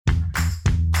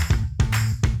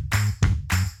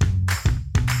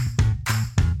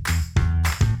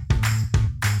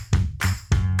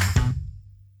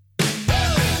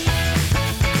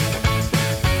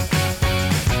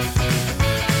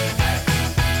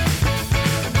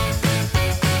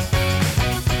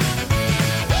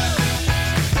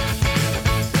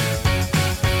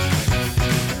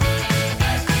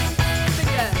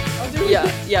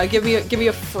Yeah, give me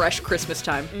a fresh Christmas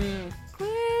time.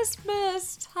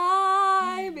 Christmas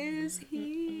time is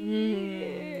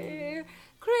here.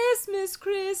 Christmas,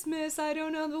 Christmas, I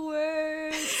don't know the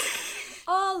words.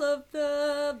 All of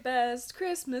the best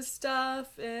Christmas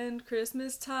stuff and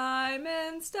Christmas time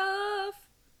and stuff.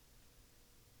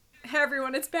 Hey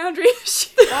everyone, it's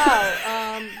Boundaries.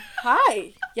 Wow.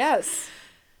 Hi. Yes.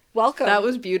 Welcome. That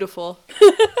was beautiful.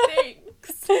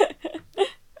 Thanks.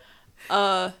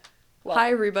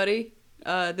 Hi everybody.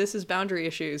 This is Boundary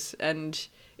Issues, and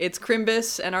it's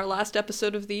Crimbus and our last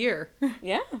episode of the year.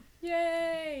 Yeah.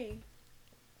 Yay.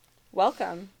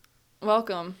 Welcome.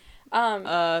 Welcome.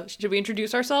 Should we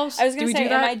introduce ourselves? I was gonna Do we say, do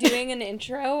that? am I doing an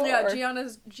intro? Yeah, or...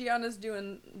 Gianna's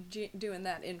doing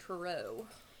that intro.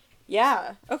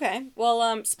 Yeah. Okay.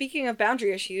 Well, speaking of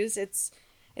boundary issues, it's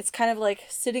kind of like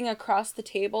sitting across the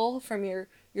table from your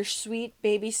sweet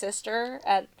baby sister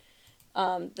at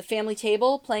the family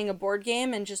table, playing a board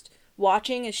game and just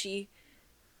watching as she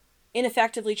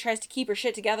ineffectively tries to keep her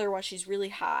shit together while she's really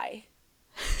high.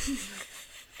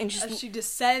 And just As she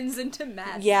descends into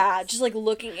madness. yeah, just like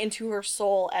looking into her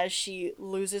soul as she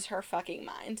loses her fucking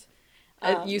mind.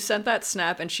 You sent that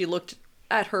snap, and she looked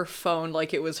at her phone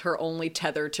like it was her only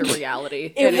tether to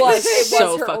reality. It and was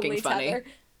so her fucking only funny. tether.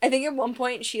 I think at one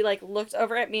point she like looked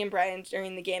over at me and Brian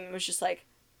during the game and was just like,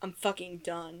 "I'm fucking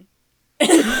done." And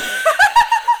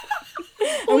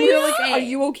we were like, "Are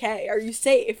you okay? Are you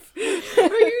safe?" Are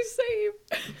you safe?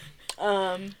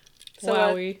 So,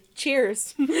 Wowie.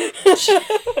 Cheers.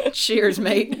 Cheers,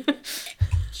 mate.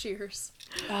 Cheers.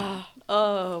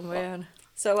 Oh man.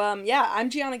 So yeah, I'm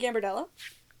Gianna Gambardella.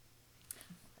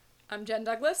 I'm Jen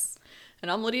Douglas. And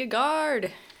I'm Lydia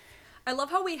Gard. I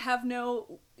love how we have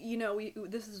no,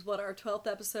 this is what, our 12th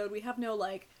episode, we have no,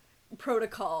 like,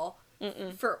 protocol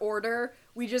for order.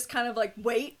 We just kind of, like,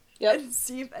 wait and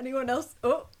see if anyone else,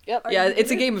 Yep. Yeah,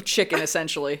 it's a game of chicken,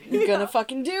 essentially. You're gonna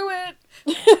fucking do it.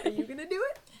 Are you gonna do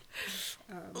it?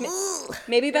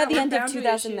 Maybe by the we're end of boundary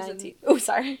 2019. Oh,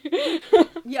 sorry.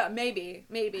 Yeah, maybe.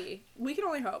 We can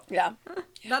only hope. Yeah.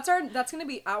 That's gonna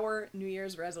be our New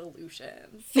Year's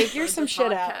resolution. Figure for some the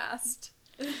shit out. podcast.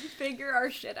 Figure our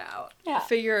shit out. Yeah.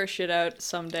 Figure our shit out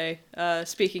someday.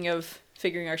 Speaking of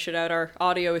figuring our shit out, our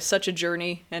audio is such a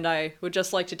journey, and I would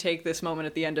just like to take this moment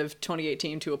at the end of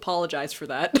 2018 to apologize for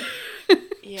that.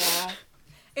 Yeah.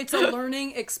 It's a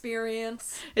learning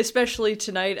experience. Especially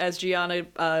tonight, as Gianna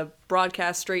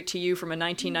broadcasts straight to you from a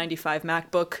 1995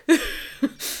 MacBook.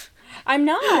 I'm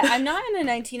not in a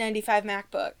 1995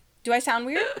 MacBook. Do I sound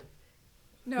weird?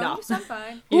 No, you sound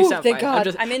fine. You sound thank fine.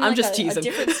 God. I'm in I'm like just a teasing.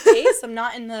 different space. I'm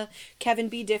not in the Kevin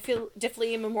B.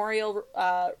 Diffley Memorial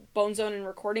Bone Zone and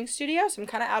Recording Studio, so I'm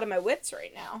kind of out of my wits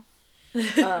right now.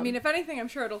 I mean, if anything, I'm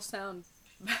sure it'll sound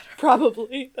better.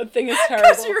 Probably. That thing is terrible.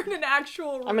 Because you're in an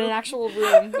actual room. I'm in an actual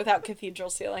room without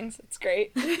cathedral ceilings. It's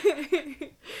great.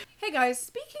 Hey guys,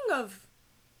 speaking of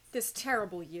this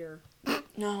terrible year,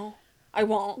 No, I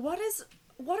won't. what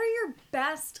are your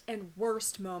best and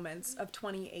worst moments of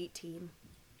 2018?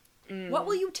 What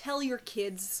will you tell your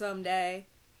kids someday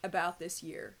about this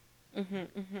year?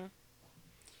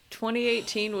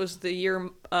 2018 was the year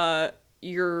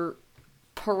your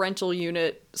parental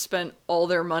unit spent all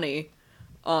their money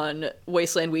on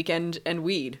Wasteland Weekend and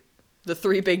weed. The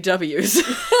 3 big W's.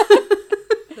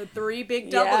 The 3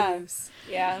 big Yeah. W's.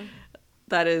 Yeah.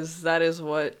 That is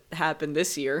what happened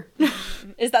this year.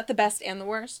 Is that the best and the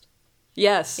worst?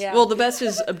 Yes. Yeah. Well, the best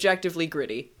is objectively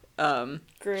gritty.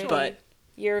 Gritty. But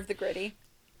Year of the gritty.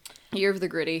 year of the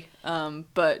gritty.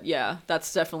 But yeah,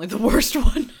 that's definitely the worst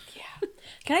one. Yeah.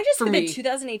 Can I just For say me. that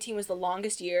 2018 was the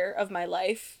longest year of my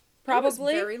life? It was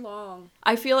Probably. very long.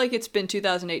 I feel like it's been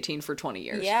 2018 for 20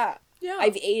 years. Yeah. Yeah.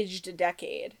 I've aged a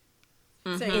decade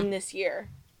Same. in this year.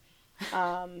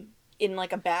 In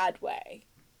like a bad way.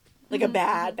 Like a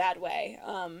bad way.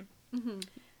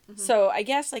 So I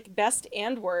guess like best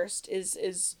and worst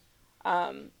is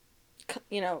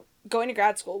going to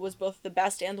grad school was both the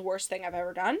best and the worst thing I've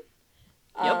ever done.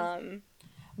 Yep.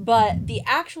 But the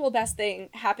actual best thing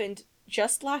happened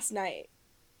just last night.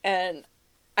 And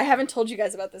I haven't told you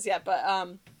guys about this yet, but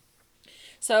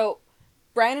so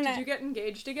Brian and Did you get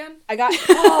engaged again? I got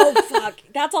oh fuck.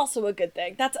 That's also a good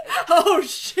thing. That's Oh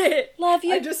shit! love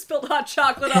you. I just spilled hot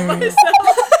chocolate on myself.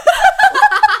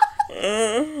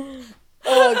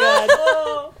 Oh god.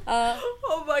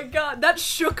 Oh my god, that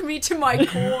shook me to my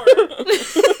core.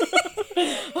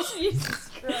 Jesus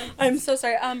Christ. I'm so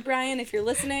sorry. Brian, if you're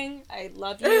listening, I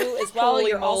love you as well. Holy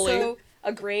You're moly. also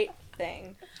a great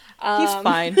thing. He's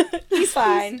fine. He's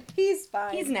fine. He's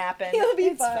fine. He's napping. He'll be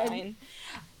It's fine.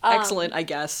 Excellent, I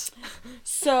guess.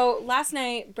 So last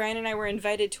night, Brian and I were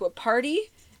invited to a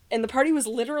party And the party was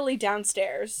literally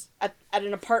downstairs at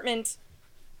an apartment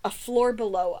a floor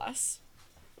below us.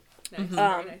 Nice.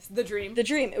 Very nice. The dream. The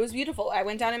dream. It was beautiful. I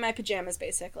went down in my pajamas,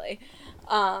 basically.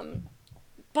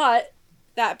 But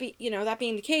that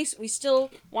being the case, we still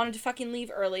wanted to fucking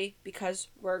leave early because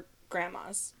we're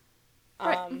grandmas.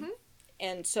 Right.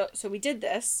 And so we did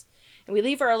this, and we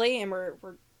leave early, and we're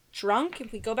drunk,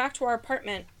 and we go back to our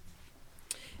apartment,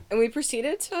 and we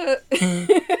proceeded to...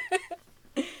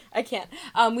 I can't.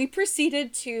 We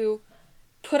proceeded to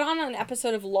put on an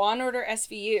episode of Law & Order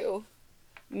SVU,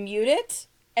 mute it,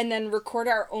 and then record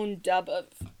our own dub of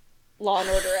Law &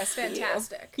 Order SVU.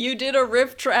 Fantastic. You did a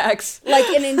riff tracks. Like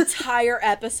an entire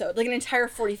episode. Like an entire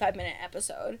 45-minute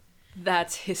episode.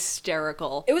 That's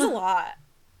hysterical. It was a lot.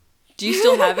 Do you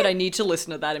still have it? I need to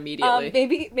listen to that immediately.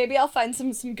 Maybe I'll find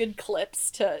some good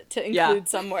clips to include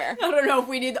somewhere. I don't know if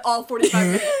we need all 45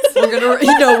 minutes. We're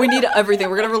gonna, we need everything.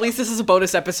 We're gonna release this as a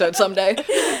bonus episode someday.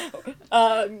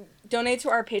 Donate to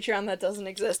our Patreon that doesn't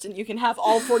exist, and you can have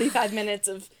all 45 minutes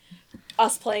of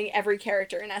us playing every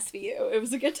character in SVU. It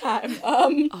was a good time. Oh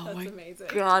That's my amazing.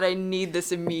 god, I need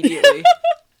this immediately.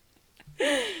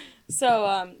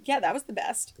 So, yeah, that was the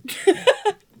best.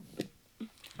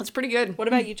 That's pretty good. What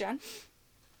about you, Jen?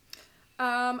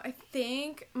 I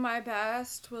think my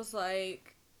best was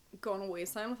like going to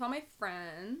Wasteland with all my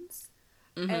friends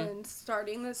and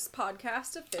starting this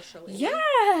podcast officially.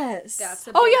 Yes! That's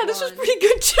a Oh big yeah, this was one. pretty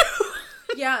good too.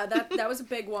 Yeah, that was a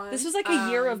big one. This was like a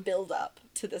year of build-up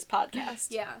to this podcast.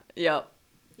 Yeah, Yep.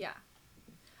 yeah.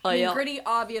 Oh I mean, yeah. Gritty,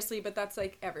 obviously, but that's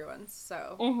like everyone's,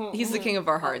 so He's the king of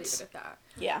our I'll leave hearts. it at that.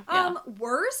 Yeah. Yeah.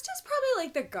 Worst is probably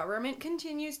like the government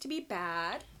continues to be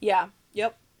bad. Yeah.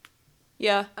 Yep.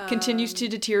 Yeah, continues to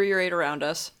deteriorate around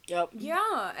us. Yep.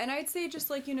 Yeah, and I'd say just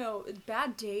like,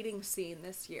 bad dating scene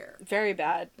this year. Very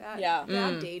bad. Yeah.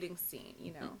 Bad dating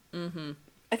scene,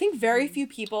 I think very few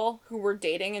people who were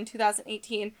dating in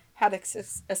 2018 had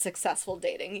a successful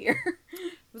dating year. It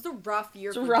was a rough year.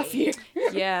 It's a rough year.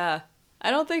 Yeah.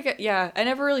 I don't think, I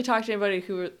never really talked to anybody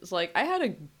who was like, I had a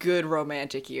good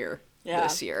romantic year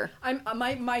this year. I'm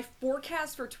my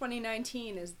forecast for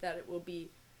 2019 is that it will be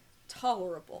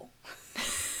tolerable.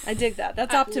 I dig that.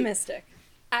 That's optimistic.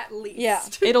 At least. Yeah.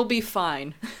 It'll be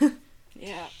fine.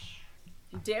 Yeah.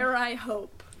 Dare I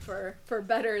hope for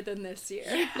better than this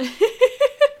year.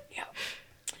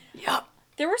 Yep.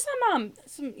 There were some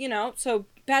so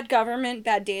bad government,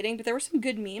 bad dating, but there were some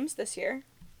good memes this year.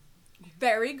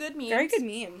 Very good memes. Very good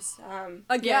memes.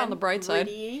 Again, Yeah, on the bright side.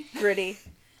 Gritty.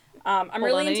 I'm Hold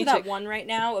really on, I into need that to- one right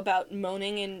now about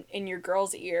moaning in your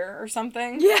girl's ear or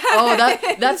something. Yeah. Oh,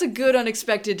 that's a good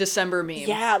unexpected December meme.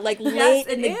 Yeah, like late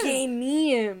in it the is. game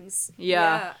memes.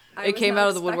 Yeah. I It was came not out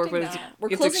of the woodwork, but expecting that. We're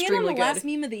it's closing in on extremely the good. last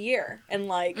meme of the year, and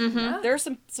like there's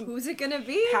some Who's it gonna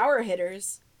be? power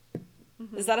hitters.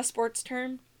 Is that a sports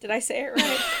term? Did I say it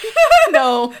right?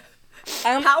 No.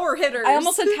 Power hitters. I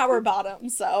almost said tower bottom,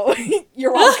 so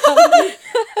you're welcome.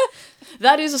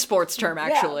 That is a sports term,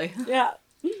 actually. Yeah.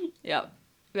 Yep.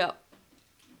 Yep.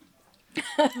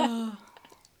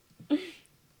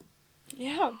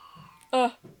 Yeah.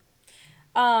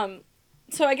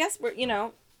 So I guess we're,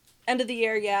 end of the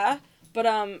year, yeah. But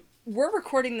we're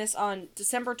recording this on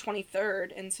December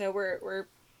 23rd, and so we're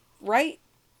right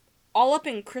all up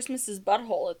in Christmas's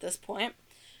butthole at this point.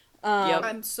 Yep.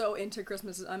 I'm so into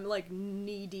Christmas. I'm like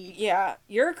knee deep. Yeah,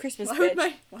 you're a Christmas Why would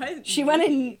bitch. why She went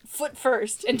in foot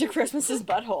first into Christmas's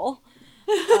butthole,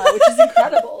 which is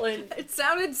incredible, and It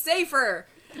sounded safer.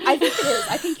 I think it is.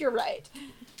 I think you're right.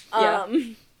 Yeah.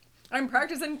 I'm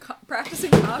practicing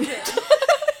caution.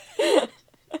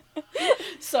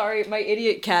 Sorry, my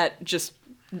idiot cat just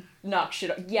knocked shit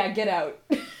up. Yeah, get out.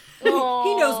 He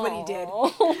knows what he did.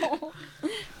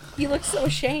 He looks so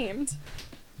ashamed.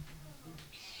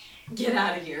 Get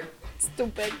out of here.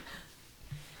 Stupid.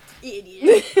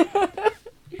 Idiot.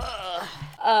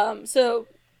 So,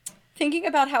 thinking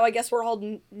about how I guess we're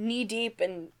all knee deep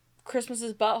in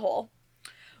Christmas's butthole,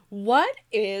 what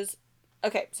is,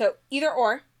 okay, so either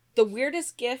or, the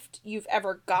weirdest gift you've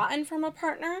ever gotten from a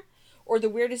partner, or the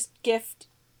weirdest gift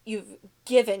you've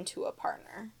given to a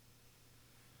partner?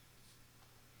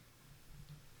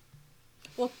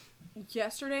 Well,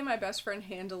 yesterday my best friend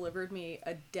hand delivered me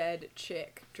a dead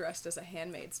chick dressed as a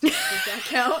Handmaid's Tale. Does that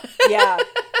count? Yeah.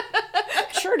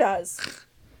 Sure does.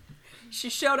 She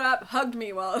showed up, hugged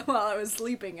me while I was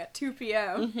sleeping at 2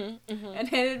 p.m. And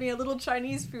handed me a little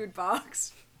Chinese food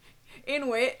box in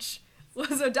which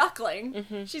was a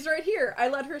duckling. She's right here. I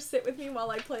let her sit with me while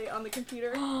I play on the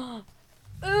computer.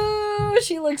 Ooh,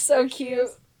 she looks so cute.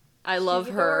 I love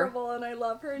She's her. adorable, and I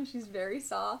love her, and she's very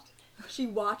soft. She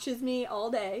watches me all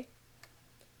day.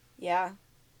 Yeah.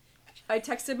 I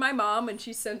texted my mom and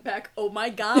she sent back, "Oh my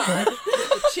god,"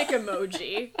 the chick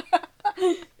emoji.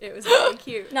 It was very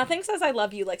cute. Nothing says I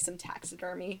love you like some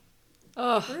taxidermy.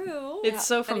 Oh, True. it's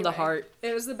so from the Anyway, heart.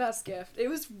 It was the best gift. It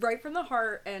was right from the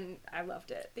heart, and I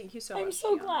loved it. Thank you so much. I'm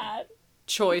so Gianna. glad.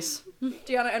 Choice.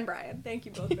 Gianna and Brian. Thank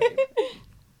you both very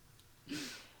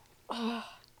much.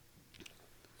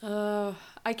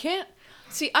 I can't.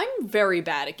 See, I'm very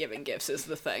bad at giving gifts, is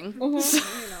the thing. No,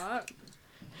 you're not.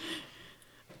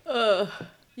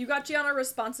 You got Gianna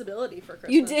responsibility for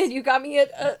Christmas. You did. You got me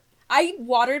I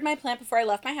watered my plant before I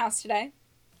left my house today.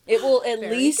 It will at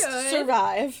Very least good.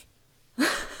 survive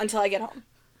until I get home.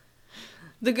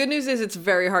 The good news is it's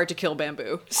very hard to kill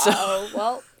bamboo. So, Oh,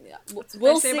 well, yeah. We'll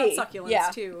We'll say see. about succulents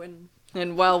Yeah. too, and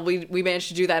and well, we manage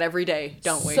to do that every day,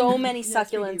 don't we? So many we do.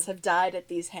 succulents have died at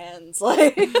these hands.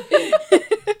 Like,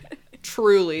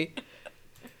 Truly.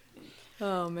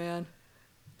 Oh man.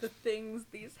 the things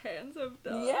these hands have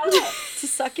done. yeah, to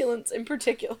succulents in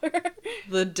particular.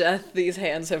 The death these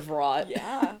hands have wrought.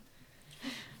 Yeah.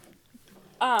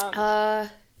 I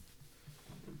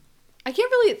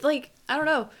can't really, like, I don't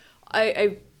know.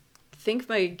 I think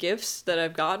my gifts that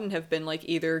I've gotten have been, like,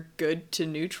 either good to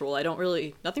neutral.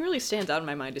 Nothing really stands out in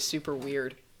my mind as super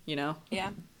weird, you know? Yeah.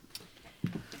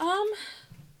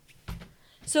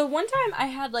 So one time I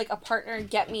had like a partner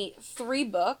get me 3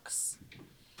 books,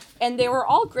 and they were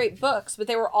all great books, but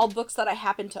they were all books that I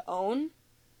happened to own,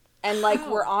 and like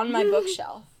were on my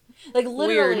bookshelf. Like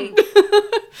literally,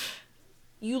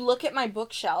 you look at my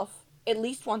bookshelf at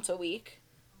least once a week.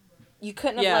 You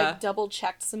couldn't have Yeah. like double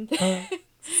checked some things.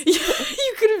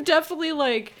 You could have definitely,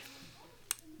 like,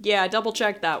 double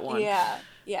checked that one. Yeah.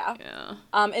 Yeah. Yeah.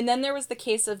 And then there was the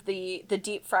case of the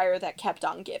deep fryer that kept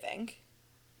on giving.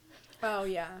 Oh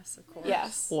yes, of course.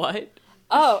 Yes. What?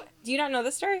 Oh, do you not know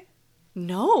this story?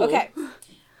 No. Okay.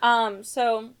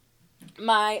 So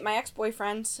my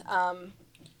ex-boyfriend,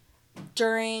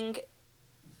 during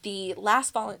the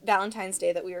last Valentine's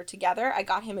Day that we were together, I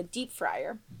got him a deep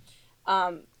fryer,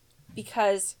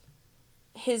 because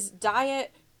his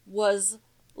diet was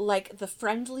like the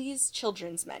Friendly's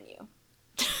children's menu.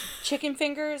 Chicken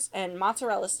fingers and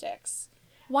mozzarella sticks.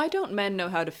 Why don't men know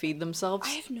how to feed themselves?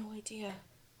 I have no idea.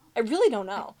 I really don't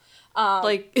know.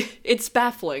 Like, it's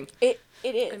baffling. It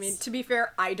is. I mean, to be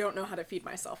fair, I don't know how to feed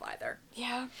myself either.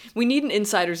 yeah. We need an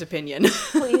insider's opinion.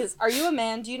 Please, are you a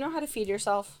man? Do you know how to feed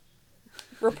yourself?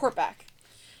 Report back.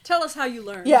 Tell us how you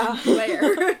learned. Yeah.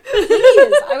 Where?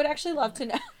 Please, I would actually love to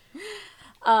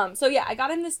know. So yeah, I got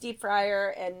him this deep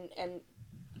fryer, and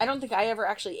I don't think I ever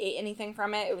actually ate anything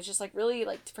from it. It was just like really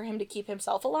like for him to keep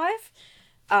himself alive.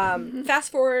 Fast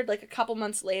forward like a couple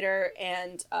months later,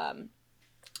 and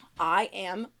I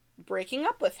am breaking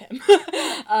up with him.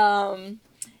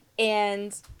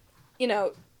 And you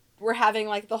know, we're having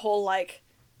like the whole like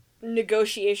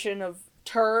negotiation of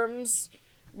terms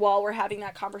while we're having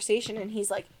that conversation, and he's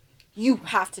like, you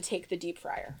have to take the deep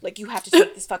fryer. Like, you have to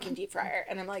take this fucking deep fryer.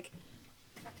 And I'm like,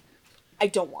 I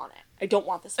don't want it. I don't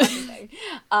want this fucking thing.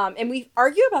 And we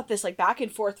argue about this, like, back and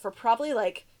forth for probably,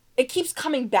 like, it keeps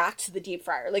coming back to the deep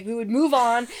fryer. Like, we would move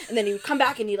on, and then he would come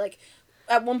back, and he, like,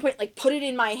 at one point, like, put it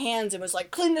in my hands and was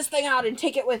like, clean this thing out and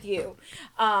take it with you.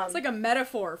 It's like a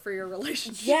metaphor for your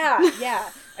relationship. Yeah.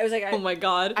 I was like, Oh my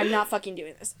god. I'm not fucking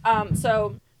doing this.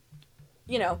 So,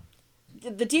 you know,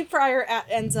 the deep fryer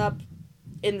ends up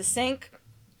in the sink,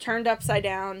 turned upside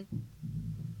down,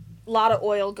 a lot of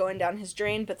oil going down his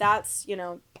drain, but that's, you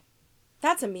know,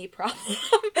 that's a me problem.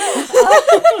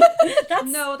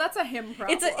 No, that's a him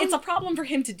problem. It's a problem for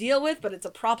him to deal with, but it's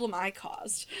a problem I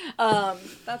caused.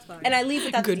 That's fine. And I leave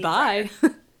it at the deep fryer.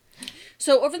 Goodbye.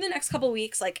 So over the next couple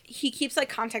weeks, like, he keeps, like,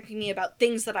 contacting me about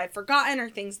things that I've forgotten or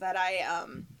things that I,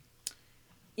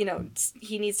 you know,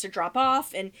 he needs to drop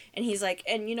off. And he's like,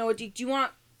 and you know what, do you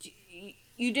want,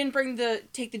 you didn't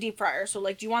take the deep fryer, so,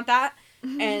 like, do you want that?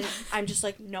 And I'm just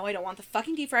like, no, I don't want the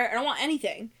fucking deep fryer. I don't want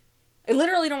anything. I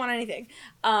literally don't want anything.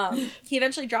 He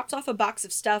eventually drops off a box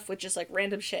of stuff with just, like,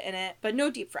 random shit in it, but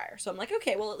no deep fryer. So I'm like,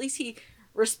 okay, well, at least he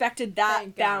respected that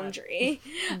Thank God. boundary.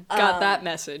 Got that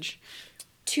message.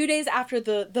 2 days after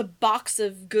the box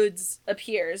of goods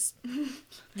appears,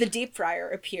 the deep fryer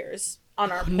appears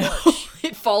on our porch.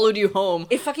 It followed you home.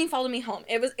 It fucking followed me home.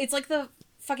 It's like the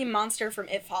fucking monster from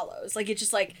It Follows. Like, it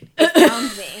just, like, it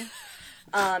found me.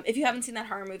 If you haven't seen that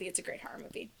horror movie, it's a great horror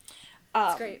movie.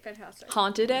 It's great, fantastic.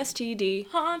 Haunted STD.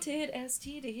 Haunted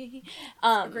STD.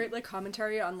 A great, like,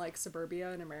 commentary on, like,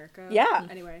 suburbia in America. Yeah.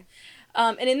 Anyway.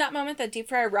 And in that moment, that deep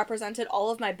fryer represented all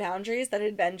of my boundaries that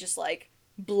had been just, like,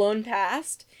 blown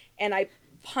past, and I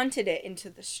punted it into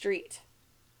the street.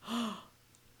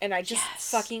 And I just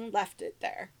Yes. fucking left it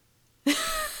there.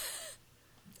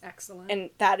 Excellent. and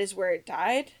that is where it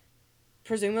died,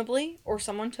 presumably, or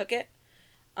someone took it.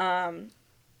 And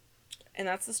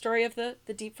that's the story of the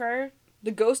deep fryer,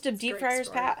 the ghost of It's a deep great fryer's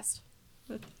story. past.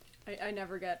 I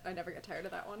never get tired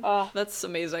of that one. That's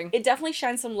amazing. It definitely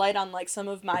shines some light on like some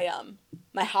of my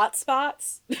my hot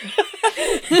spots.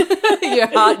 Your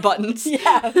hot buttons.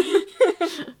 Yeah.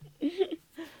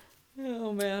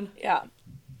 Oh man. Yeah.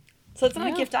 So it's not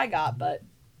Yeah. a gift I got, but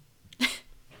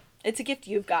it's a gift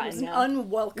you've It gotten was an now.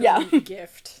 unwelcome Yeah.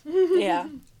 gift. Yeah.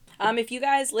 If you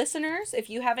guys, listeners, if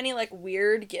you have any like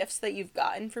weird gifts that you've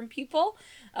gotten from people,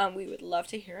 we would love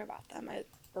to hear about them.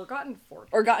 Or gotten for.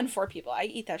 Or gotten for people. I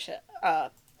eat that shit.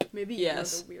 Maybe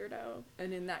Yes. you're the weirdo.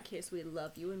 And in that case, we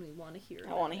love you and we want to hear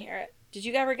I want to hear it. Did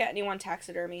you ever get anyone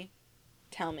taxidermy?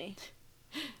 Tell me.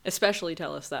 Especially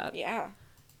tell us that. Yeah.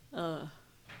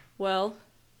 Well,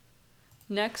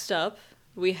 next up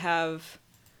we have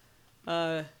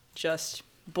Just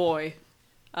Boy.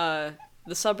 The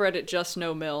subreddit Just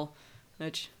No Mill,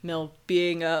 which Mill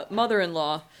being a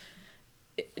mother-in-law,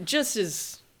 it just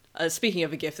is speaking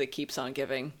of a gift that keeps on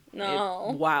giving.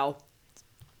 No. Wow.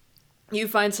 You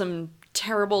find some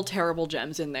terrible, terrible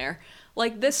gems in there.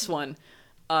 Like this one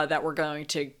that we're going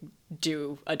to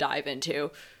do a dive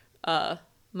into.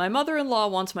 My mother-in-law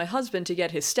wants my husband to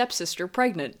get his stepsister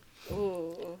pregnant.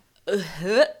 Ooh.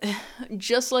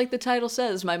 Just like the title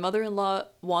says, my mother-in-law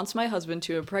wants my husband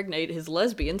to impregnate his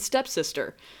lesbian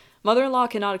stepsister. Mother-in-law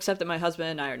cannot accept that my husband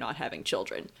and I are not having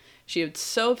children. She is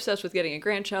so obsessed with getting a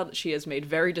grandchild that she has made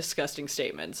very disgusting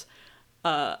statements.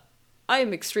 I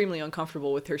am extremely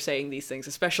uncomfortable with her saying these things,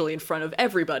 especially in front of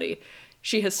everybody.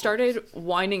 She has started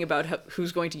whining about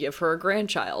who's going to give her a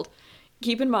grandchild.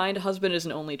 Keep in mind, husband is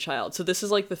an only child, so this is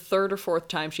like the third or fourth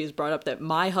time she has brought up that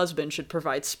my husband should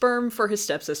provide sperm for his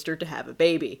stepsister to have a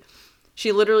baby.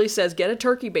 She literally says, get a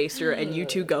turkey baster and you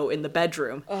two go in the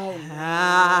bedroom. Oh,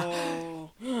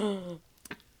 no.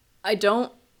 I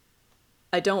don't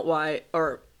why,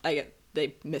 or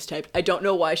they mistyped. I don't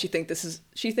know why she thinks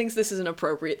this is an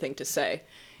appropriate thing to say.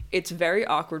 It's very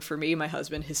awkward for me, my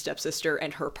husband, his stepsister,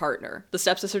 and her partner. The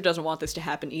stepsister doesn't want this to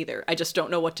happen either. I just don't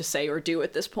know what to say or do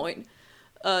at this point.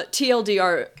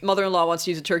 TLDR, mother-in-law wants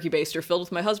to use a turkey baster filled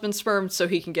with my husband's sperm so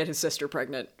he can get his sister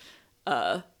pregnant.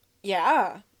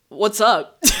 Yeah. What's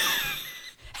up?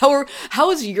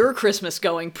 How is your Christmas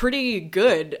going? Pretty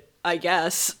good, I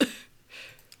guess.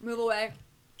 Move away.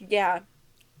 Yeah.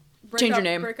 Change your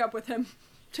name. Break up with him.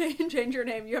 Change your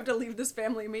name. You have to leave this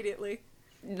family immediately.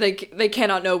 They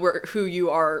cannot know who you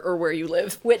are or where you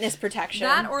live. Witness protection.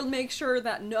 That or make sure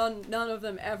that none of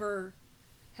them ever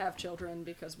have children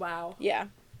because wow. Yeah.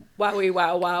 Wowie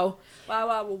wow. Wow,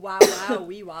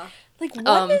 wee wow. Like,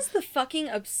 what is the fucking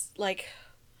like?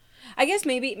 I guess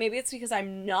maybe it's because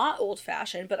I'm not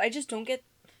old-fashioned, but I just don't get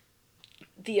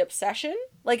the obsession.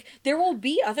 Like, there will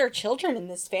be other children in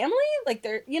this family. Like,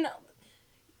 they're,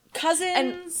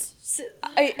 cousins.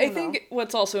 I think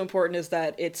what's also important is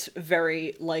that it's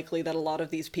very likely that a lot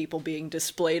of these people being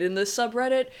displayed in this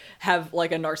subreddit have,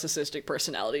 like, a narcissistic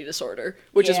personality disorder,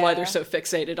 which is why they're so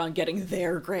fixated on getting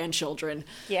their grandchildren.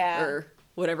 Yeah. Or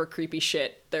whatever creepy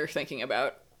shit they're thinking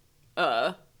about.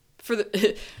 For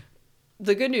the...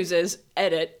 The good news is,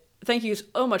 edit, thank you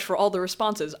so much for all the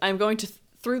responses. I'm going to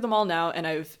through them all now, and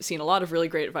I've seen a lot of really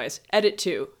great advice. Edit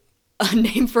 2. A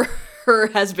name for her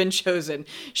has been chosen.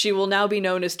 She will now be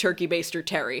known as Turkey Baster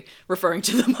Terry, referring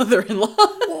to the mother-in-law.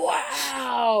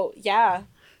 Wow. Yeah.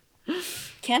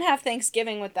 Can't have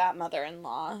Thanksgiving with that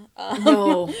mother-in-law.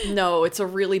 No, it's a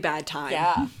really bad time.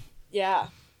 Yeah. Yeah.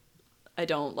 I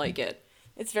don't like it.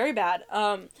 It's very bad.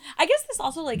 I guess this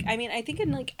also, like, I mean, I think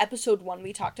in, like, episode 1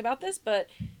 we talked about this, but,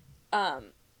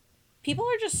 people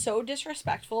are just so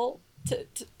disrespectful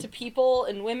to people,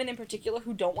 and women in particular,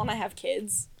 who don't want to have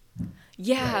kids.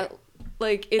 Yeah,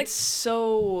 like, it's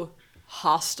so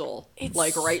hostile. It's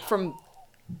like, right so from...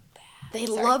 They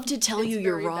love to tell you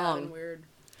you're very bad wrong. and weird.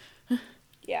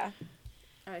 Yeah.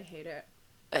 I hate it.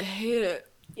 I hate it.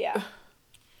 Yeah.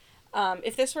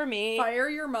 If this were me... Fire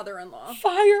your mother-in-law.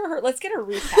 Fire her. Let's get a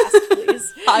recast,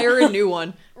 please. Hire a new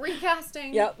one.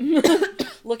 Recasting. Yep.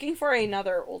 Looking for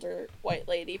another older white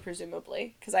lady,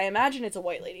 presumably. Because I imagine it's a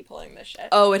white lady pulling this shit.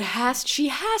 Oh, she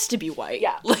has to be white.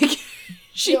 Yeah. Like,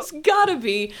 she's gotta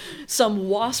be some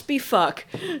waspy fuck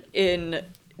in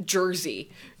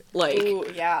Jersey. Like, Ooh,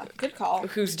 yeah. Good call.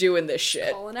 who's doing this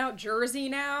shit. Calling out Jersey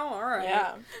now? Alright.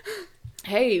 Yeah.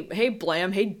 Hey,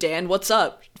 Blam. Hey, Dan, what's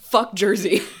up? Fuck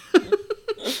Jersey.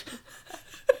 Holy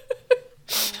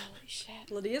shit.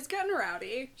 Lydia's getting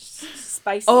rowdy.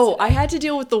 Spicy. Oh, today. I had to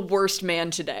deal with the worst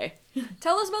man today.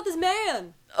 Tell us about this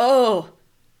man. Oh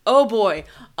boy.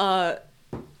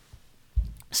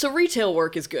 So retail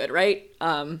work is good, right?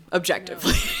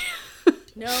 Objectively.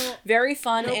 No. Very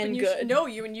fun Nope, and you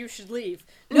good. you should leave.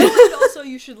 No, and also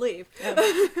you should leave.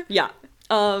 Yeah.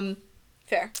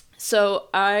 Fair. So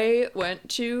I went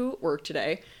to work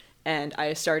today, and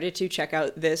I started to check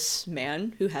out this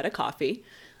man who had a coffee.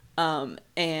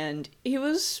 And he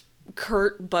was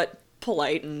curt but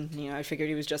polite, and, you know, I figured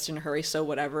he was just in a hurry, so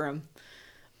whatever.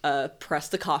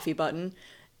 Pressed the coffee button,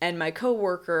 and my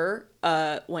coworker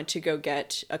went to go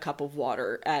get a cup of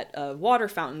water at a water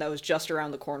fountain that was just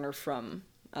around the corner from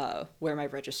where my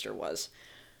register was.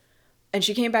 And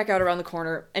she came back out around the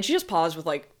corner, and she just paused with,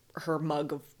 like, her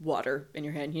mug of water in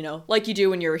your hand, you know? Like you do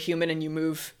when you're a human and you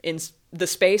move in the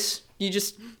space. You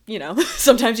just, you know,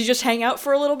 sometimes you just hang out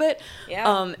for a little bit.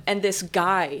 Yeah. And this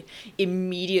guy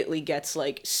immediately gets,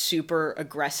 like, super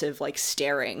aggressive, like,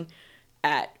 staring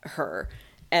at her.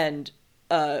 And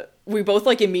we both,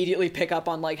 like, immediately pick up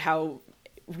on, like, how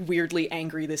weirdly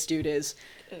angry this dude is.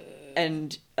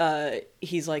 And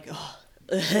he's like, oh,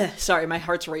 sorry, my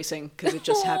heart's racing because it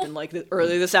just happened, like,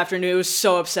 early this afternoon. It was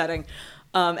so upsetting.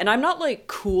 And I'm not, like,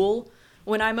 cool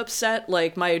when I'm upset.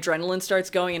 Like, my adrenaline starts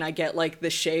going and I get, like, the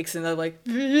shakes and they're like...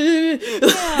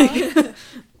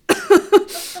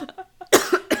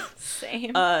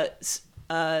 Same.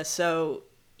 So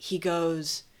he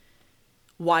goes,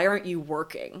 why aren't you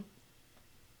working?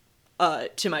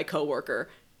 To my coworker.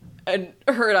 And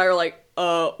her and I are like,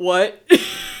 what?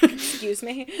 Excuse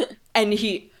me. And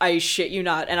I shit you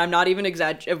not, and I'm not even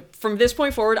from this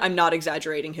point forward, I'm not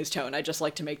exaggerating his tone. I just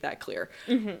like to make that clear.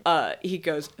 Mm-hmm. He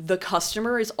goes, the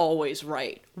customer is always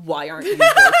right. Why aren't you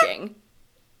working?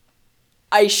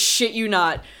 I shit you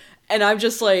not. And I'm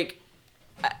just like,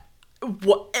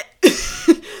 what?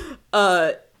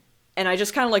 And I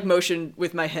just kind of, like, motion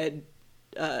with my head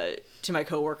to my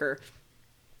coworker.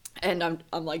 And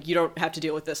I'm like, you don't have to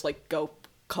deal with this. Like, go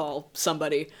call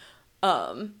somebody.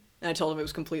 And I told him it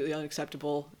was completely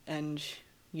unacceptable. And,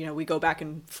 you know, we go back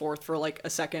and forth for, like, a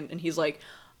second. And he's like,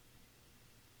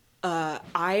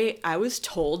 I was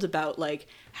told about, like,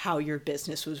 how your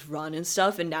business was run and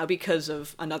stuff. And now because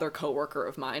of another coworker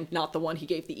of mine, not the one he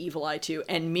gave the evil eye to,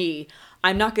 and me,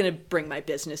 I'm not going to bring my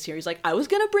business here. He's like, I was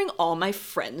going to bring all my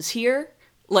friends here.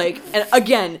 Like, and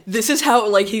again, this is how,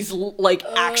 like, he's, like,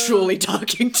 actually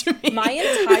talking to me. My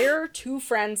entire 2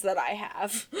 friends that I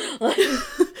have.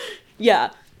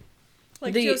 Yeah.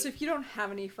 Like, Joseph, you don't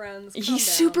have any friends. Calm He down.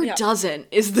 super Yep. doesn't,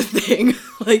 is the thing.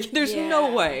 Like, there's no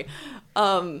Yeah. way.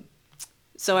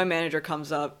 So my manager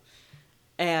comes up,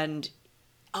 and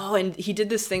he did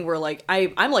this thing where, like,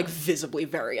 I'm, like, visibly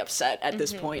very upset at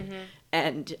this point.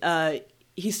 And,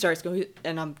 he starts going,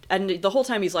 and the whole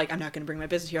time he's like, I'm not gonna bring my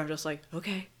business here. I'm just like,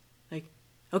 okay. Like,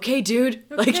 okay, dude.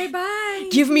 Okay, Like, bye.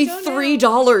 give me Go now.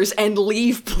 $3 and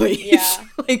leave, please. Yeah.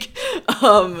 Like,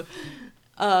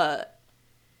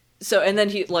 so, and then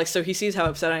he sees how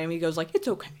upset I am. He goes, like, it's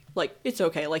okay. Like, it's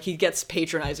okay. Like, he gets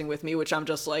patronizing with me, which I'm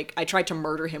just like, I tried to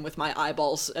murder him with my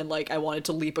eyeballs, and, like, I wanted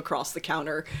to leap across the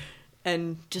counter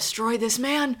and destroy this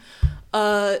man.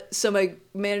 So my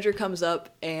manager comes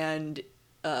up and,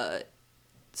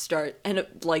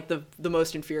 like, the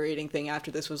most infuriating thing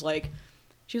after this was, like,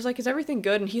 she was like, is everything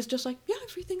good? And he's just like, yeah,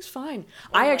 everything's fine.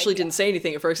 I actually didn't say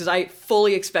anything at first because I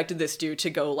fully expected this dude to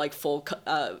go, like, full,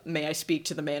 may I speak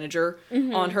to the manager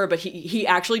on her, but he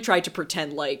actually tried to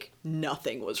pretend like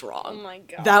nothing was wrong. Oh my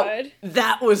God.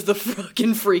 That was the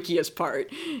fucking freakiest part,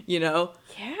 you know?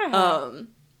 Yeah.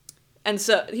 And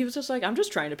so he was just like, I'm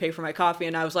just trying to pay for my coffee.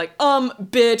 And I was like,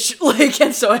 bitch. Like,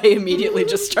 and so I immediately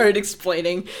just started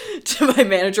explaining to my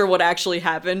manager what actually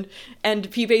happened.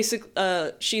 And he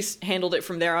she handled it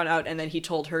from there on out. And then he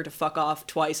told her to fuck off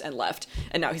twice and left.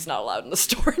 And now he's not allowed in the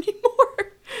store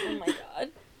anymore. Oh my God.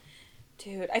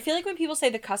 Dude, I feel like when people say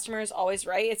the customer is always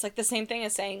right, it's like the same thing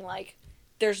as saying, like,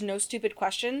 there's no stupid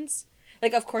questions.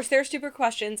 Like, of course there are stupid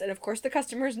questions, and of course the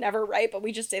customer is never right, but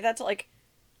we just say that to, like,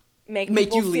 make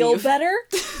people you feel leave. better,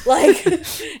 like,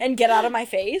 and get out of my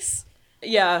face.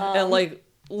 Yeah, and, like,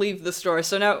 leave the store.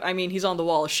 So now, I mean, he's on the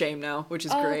wall of shame now, which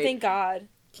is great. Thank God.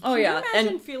 Oh, Can yeah. you imagine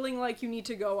And feeling like you need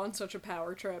to go on such a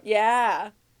power trip?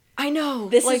 Yeah. I know.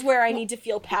 This like, is where I need to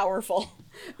feel powerful.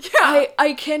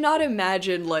 I cannot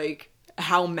imagine, like,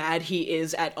 how mad he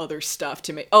is at other stuff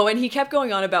to me. Oh, and he kept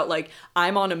going on about, like,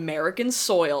 I'm on American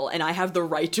soil and I have the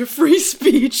right to free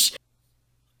speech.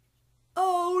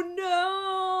 Oh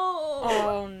no!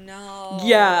 Oh no.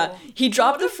 Yeah, he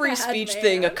dropped What the a free bad speech man.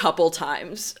 thing a couple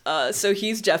times, so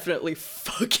he's definitely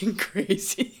fucking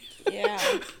crazy. Yeah.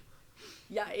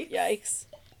 Yikes. Yikes.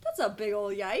 That's a big ol'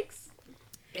 yikes.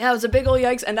 Yeah, it was a big ol'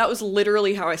 yikes, and that was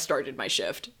literally how I started my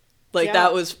shift. Like, Yeah.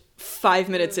 that was 5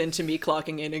 minutes into me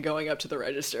clocking in and going up to the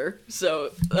register.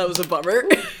 So that was a bummer.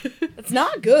 It's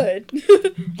not good.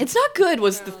 It's not good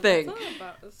was the thing. That's not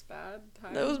about this bad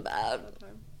time. That was bad. Bad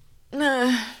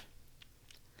time.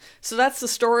 So that's the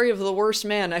story of the worst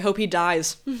man. I hope he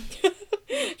dies.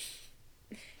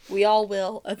 We all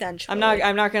will eventually.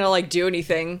 I'm not gonna like do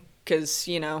anything because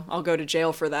I'll go to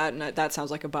jail for that, and that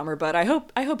sounds like a bummer. But I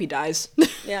hope he dies.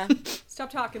 Yeah. Stop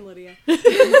talking, Lydia.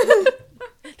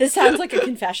 This sounds like a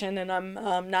confession, and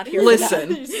I'm not here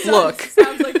Listen, for look,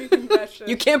 Sounds like a confession.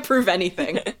 you can't prove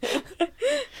anything. that.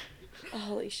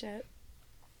 Holy shit.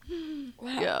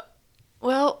 Wow. Yeah.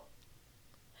 Well,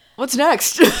 what's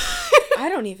next? I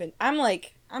don't even. I'm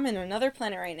in another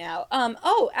planet right now.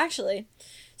 Oh, actually,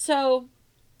 so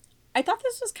I thought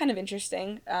this was kind of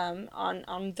interesting.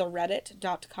 On the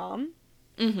Reddit.com.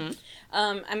 Mm-hmm.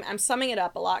 I'm summing it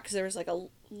up a lot because there was like a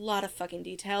lot of fucking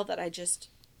detail that I just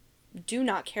do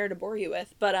not care to bore you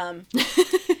with. But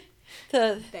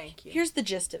Thank you. here's the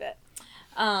gist of it.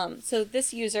 So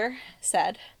this user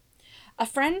said, a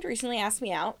friend recently asked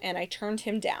me out and I turned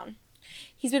him down.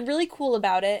 He's been really cool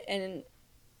about it and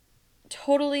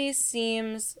totally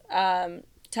seems to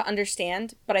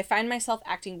understand, but I find myself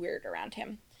acting weird around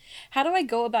him. How do I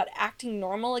go about acting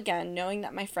normal again, knowing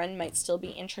that my friend might still be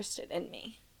interested in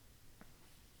me?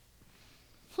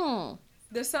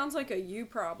 This sounds like a you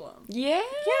problem. Yeah.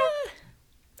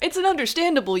 It's an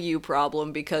understandable you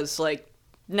problem because, like,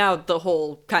 now the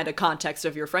whole kind of context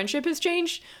of your friendship has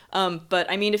changed. But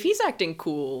I mean, if he's acting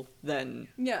cool, then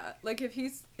Yeah, like if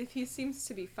he seems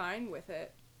to be fine with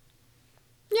it.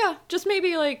 yeah, just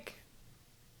maybe like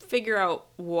figure out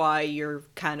why you're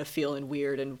kind of feeling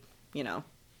weird and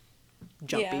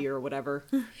jumpy Yeah. or whatever.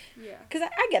 Yeah. Because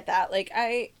I get that. Like,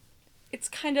 it's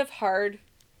kind of hard,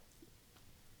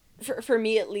 for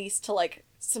me at least, to, like,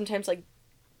 sometimes, like,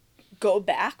 go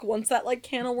back once that, like,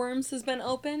 can of worms has been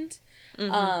opened.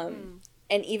 And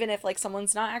even if, like,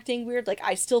 someone's not acting weird, like,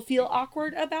 I still feel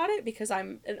awkward about it because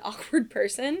I'm an awkward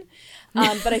person.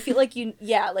 But I feel like you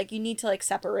need to, like,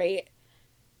 separate,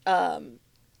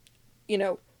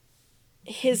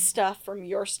 his stuff from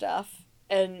your stuff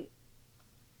and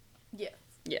Yeah.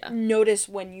 Yeah. notice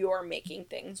when you're making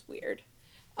things weird.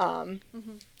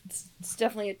 It's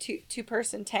definitely a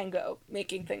two-person tango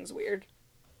making things weird,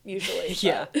 usually.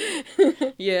 Yeah.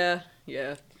 but- Yeah.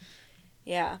 yeah.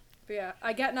 But yeah,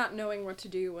 I get not knowing what to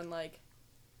do when, like,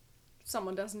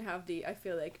 someone doesn't have the, I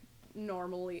feel like,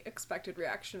 normally expected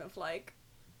reaction of, like,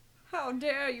 how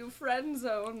dare you friend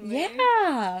zone me?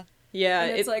 Yeah. Yeah.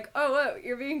 And it's like, oh, whoa,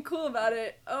 you're being cool about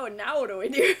it. Oh, now what do I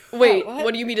do? wait, what?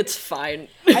 what do you mean it's fine?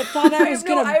 I thought I was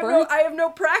gonna burn. I have no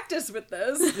practice with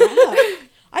this. Yeah.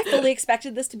 I fully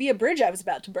expected this to be a bridge I was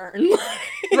about to burn.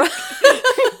 Right?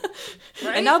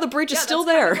 And now the bridge is Yeah, still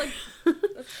that's there. kinda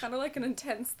like, that's kind of like an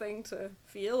intense thing to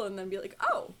feel and then be like,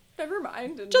 oh, never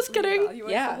mind. And Just kidding.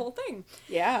 reevaluate Yeah. the whole thing.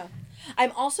 Yeah.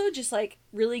 I'm also just, like,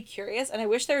 really curious, and I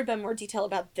wish there had been more detail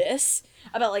about this,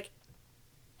 about, like,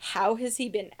 how has he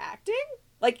been acting?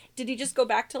 Like, did he just go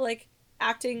back to, like,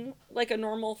 acting like a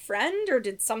normal friend, or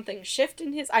did something shift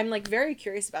in his... I'm, like, very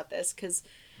curious about this, because,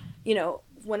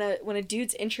 when a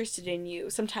dude's interested in you,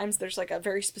 sometimes there's, like, a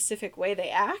very specific way they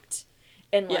act,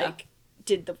 and, Yeah. like,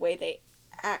 did the way they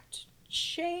act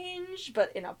change,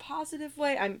 but in a positive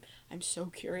way? I'm so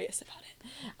curious about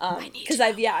it. Because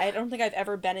I don't think I've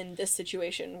ever been in this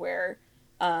situation where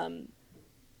a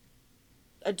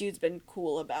dude's been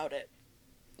cool about it.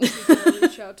 You can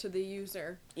reach out to the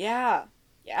user. Yeah.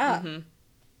 Mhm.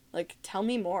 Like, tell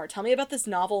me more. Tell me about this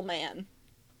novel man.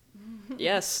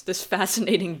 Yes, this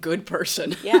fascinating good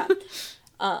person. Yeah.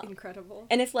 Incredible.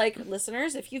 And if, like,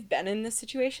 listeners, if you've been in this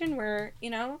situation where,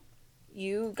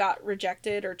 you got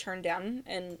rejected or turned down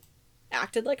and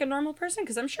acted like a normal person,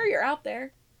 because I'm sure you're out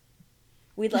there,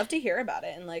 we'd love to hear about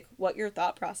it and, like, what your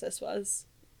thought process was.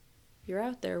 You're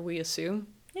out there, we assume.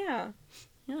 Yeah.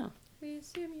 Yeah. We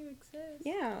assume you exist.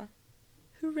 Yeah.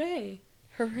 Hooray.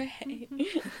 Hooray.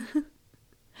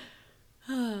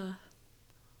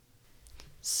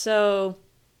 So,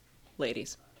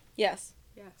 ladies, Yes.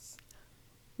 Yes.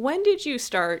 when did you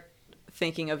start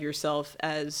thinking of yourself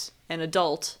as an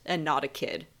adult and not a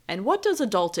kid? And what does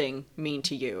adulting mean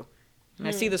to you? And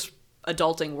I see this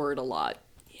adulting word a lot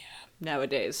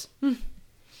nowadays. I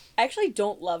actually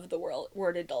don't love the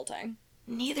word adulting.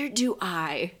 Neither do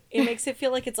I. It makes it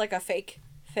feel like it's, like, a fake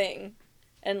thing.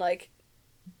 And, like,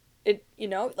 it,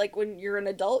 like, when you're an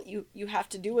adult, you have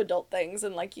to do adult things,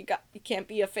 and, like, you can't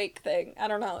be a fake thing. I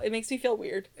don't know. It makes me feel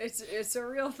weird. It's a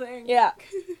real thing. Yeah.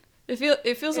 It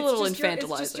feels a little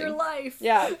infantilizing. It's just your life.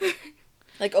 Yeah.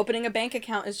 Like, opening a bank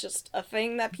account is just a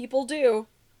thing that people do.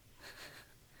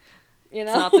 you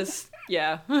know? It's not this.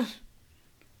 Yeah. Yeah.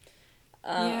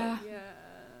 Yeah.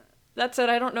 That said,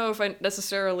 I don't know if I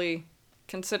necessarily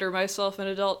consider myself an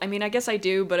adult. I mean, I guess I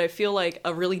do, but I feel like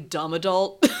a really dumb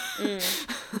adult.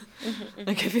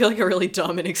 Like, I feel like a really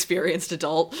dumb, inexperienced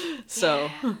adult. So,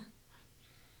 I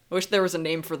wish there was a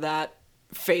name for that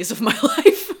phase of my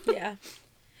life. Yeah.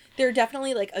 There are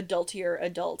definitely, like, adultier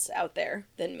adults out there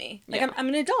than me. Like, Yeah. I'm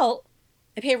an adult.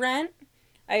 I pay rent.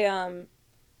 I,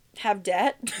 have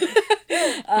debt.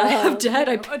 I have debt.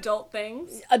 You know, adult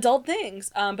things. Adult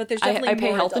things. But there's definitely I pay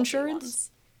more health adulty insurance.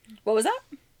 ones. What was that?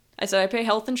 I said I pay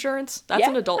health insurance. That's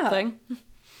an adult Yeah. thing.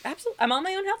 Absolutely. I'm on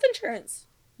my own health insurance.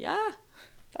 Yeah.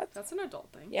 That's an adult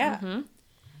thing. Yeah.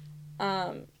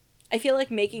 Mm-hmm. I feel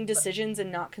like making decisions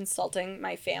and not consulting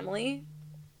my family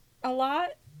a lot,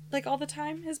 like all the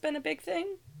time, has been a big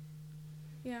thing.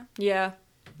 Yeah. Yeah.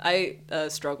 I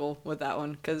struggle with that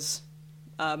one because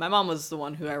my mom was the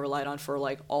one who I relied on for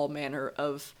like all manner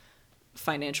of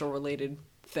financial related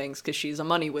things because she's a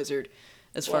money wizard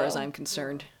as far as Wow. I'm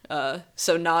concerned.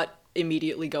 So not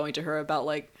immediately going to her about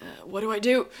like, what do I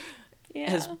do? Yeah.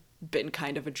 Has been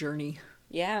kind of a journey.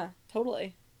 Yeah,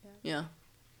 totally. Yeah.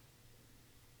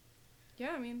 Yeah,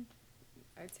 I mean,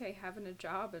 I'd say having a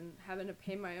job and having to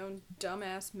pay my own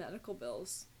dumbass medical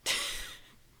bills.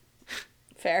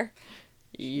 Fair.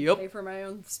 Yep. Pay for my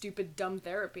own stupid dumb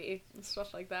therapy and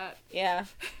stuff like that. Yeah.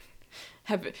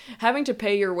 Having to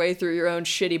pay your way through your own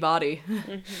shitty body.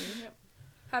 Yep.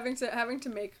 Having to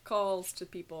make calls to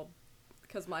people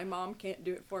because my mom can't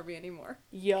do it for me anymore.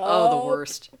 Yup. Oh, the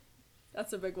worst.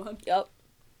 That's a big one. Yup.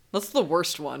 That's the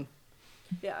worst one.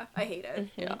 Yeah, I hate it.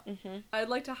 Yeah. I'd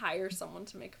like to hire someone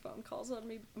to make phone calls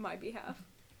on my behalf.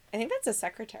 I think that's a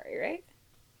secretary, right?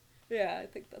 Yeah, I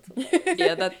think that's what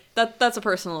Yeah, that's a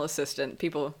personal assistant.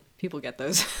 People get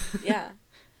those. Yeah.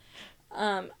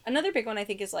 Another big one I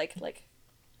think is like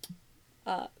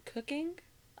cooking.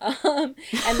 And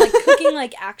like cooking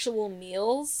like actual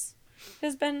meals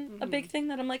has been a big thing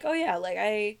that I'm like, oh yeah, like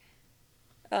I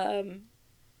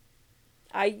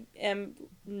am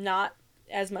not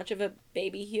as much of a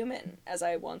baby human as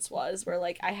I once was, where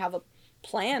like I have a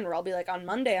plan where I'll be like, on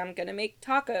Monday I'm gonna make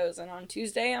tacos and on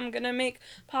Tuesday I'm gonna make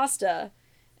pasta,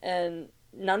 and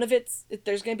none of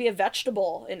there's gonna be a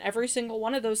vegetable in every single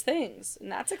one of those things,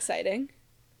 and that's exciting.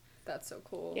 That's so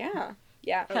cool. Yeah.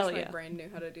 Yeah. I Hell wish yeah. my brain knew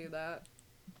how to do that.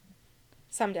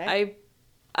 Someday.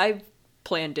 I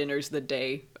plan dinners the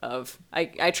day of.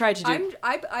 I tried to do.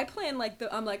 I plan like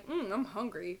I'm like, I'm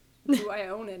hungry. Do I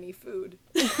own any food?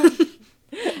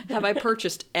 Have I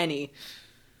purchased any?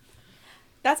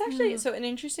 That's actually so an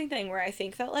interesting thing where I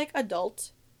think that like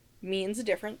adult means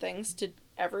different things to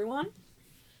everyone.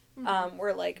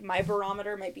 Where like my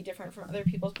barometer might be different from other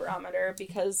people's barometer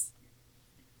because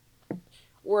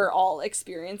we're all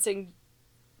experiencing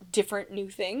different new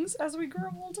things as we grow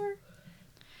older.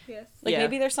 Yes. Like Yeah.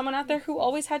 maybe there's someone out there who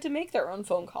always had to make their own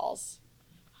phone calls.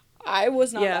 I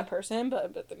was not Yeah. that person,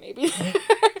 but maybe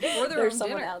Or their there's own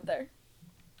someone dinner. out there.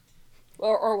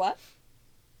 Or what?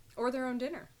 Or their own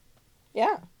dinner.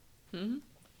 Yeah.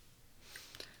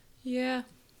 Yeah.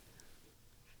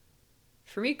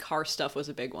 For me, car stuff was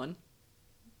a big one.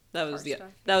 That was Car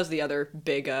stuff. that was the other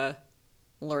big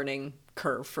learning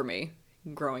curve for me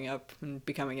growing up and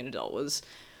becoming an adult was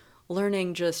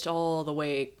learning just all the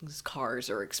ways cars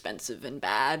are expensive and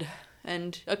bad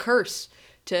and a curse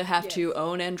to have to Yes.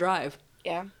 own and drive.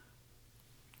 Yeah.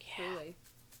 Truly.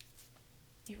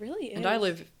 It really is. And I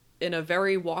live in a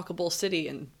very walkable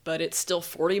city, but it's still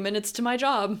 40 minutes to my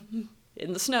job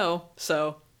in the snow,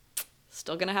 so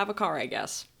still gonna have a car, I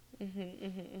guess.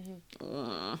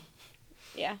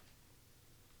 Yeah.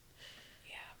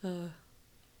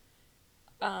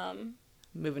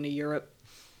 Moving to Europe.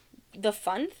 The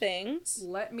fun things.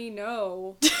 Let me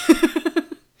know.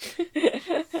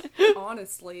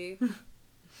 Honestly.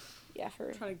 Yeah,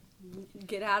 for Trying to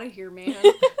get out of here, man.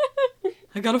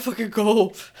 I gotta fucking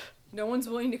go. No one's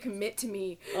willing to commit to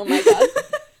me. oh my god.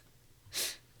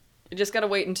 You just gotta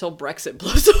wait until Brexit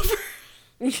blows over.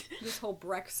 This whole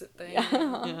Brexit thing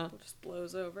Yeah. just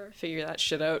blows over. Figure that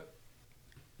shit out.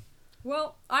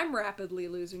 Well, I'm rapidly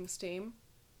losing steam.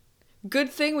 Good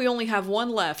thing we only have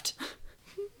one left.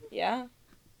 Yeah. And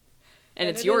And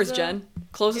it's it yours, is a- Jen.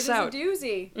 Close It us is out. a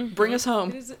doozy. Bring us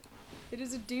home. It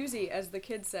is a doozy, as the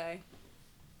kids say.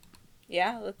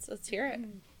 Yeah, let's hear it.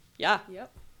 Yeah.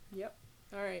 Yep.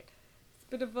 All right. It's a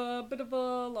bit of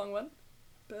a long one,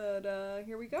 but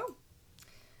here we go.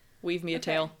 Weave me a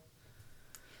Okay. tale.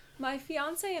 My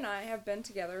fiance and I have been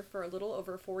together for a little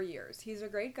over 4 years. He's a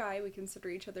great guy. We consider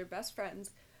each other best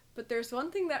friends. But there's one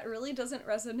thing that really doesn't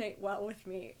resonate well with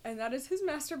me, and that is his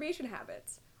masturbation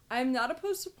habits. I'm not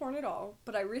opposed to porn at all,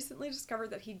 but I recently discovered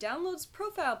that he downloads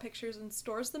profile pictures and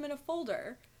stores them in a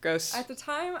folder. Gross. At the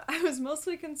time, I was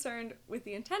mostly concerned with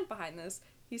the intent behind this.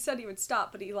 He said he would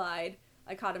stop, but he lied.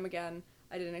 I caught him again.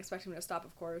 I didn't expect him to stop,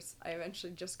 of course. I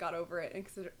eventually just got over it and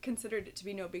considered it to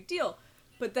be no big deal.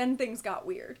 But then things got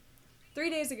weird. 3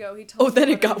 days ago, he told me... Oh, then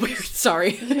it about got weird.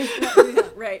 Sorry.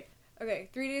 Right. Okay,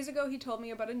 3 days ago, he told me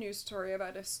about a news story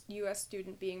about a U.S.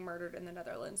 student being murdered in the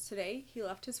Netherlands. Today, he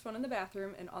left his phone in the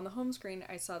bathroom, and on the home screen,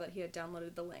 I saw that he had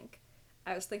downloaded the link.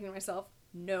 I was thinking to myself,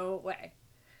 no way.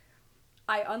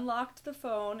 I unlocked the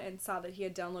phone and saw that he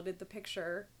had downloaded the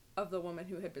picture of the woman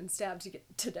who had been stabbed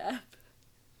to death.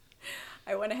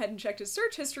 I went ahead and checked his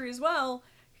search history as well.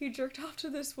 He jerked off to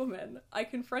this woman. I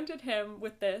confronted him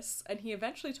with this, and he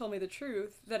eventually told me the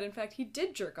truth, that in fact he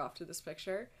did jerk off to this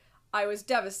picture. I was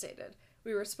devastated.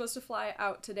 We were supposed to fly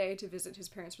out today to visit his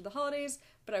parents for the holidays,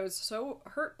 but I was so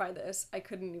hurt by this, I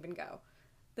couldn't even go.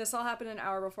 This all happened an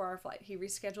hour before our flight. He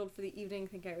rescheduled for the evening,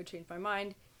 thinking I would change my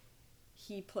mind.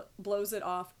 He blows it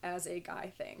off as a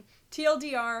guy thing.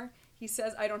 TLDR, he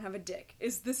says I don't have a dick.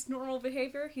 Is this normal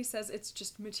behavior? He says it's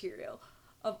just material.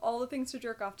 Of all the things to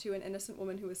jerk off to an innocent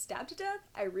woman who was stabbed to death,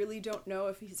 I really don't know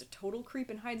if he's a total creep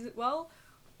and hides it well,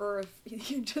 or if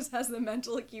he just has the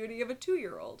mental acuity of a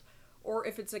 2-year-old. Or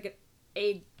if it's like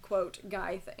a quote,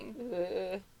 guy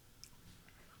thing.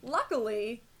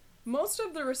 Luckily, most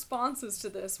of the responses to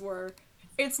this were,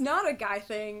 it's not a guy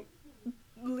thing,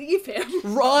 leave him.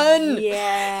 Run!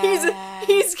 Yeah.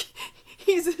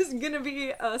 He's gonna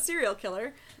be a serial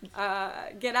killer.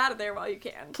 Get out of there while you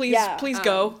can. Please, Yeah. please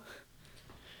go.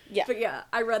 Yeah. But yeah,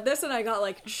 I read this and I got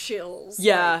like chills.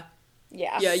 Yeah.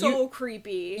 Yeah. Yeah, So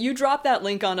creepy. You dropped that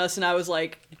link on us and I was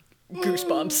like,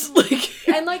 goosebumps.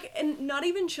 Like, and not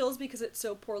even chills because it's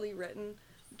so poorly written.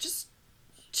 Just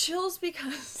chills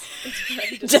because it's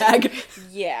very dag.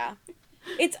 Yeah.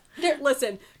 It's there.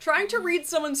 Listen, trying to read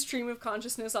someone's stream of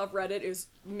consciousness off Reddit is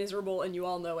miserable and you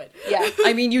all know it. Yeah.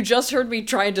 I mean, you just heard me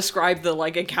try and describe the,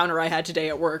 like, encounter I had today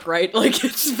at work, right? Like,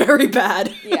 it's very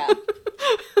bad. Yeah.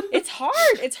 It's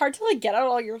hard. It's hard to, like, get out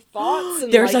all your thoughts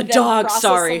and, There's like, a then dog, process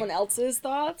sorry. someone else's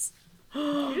thoughts.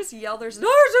 You just yell, there's a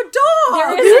dog!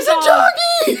 There is There's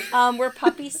a doggy! We're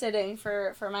puppy sitting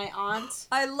for my aunt.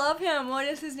 I love him. What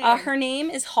is his name? Her name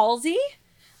is Halsey.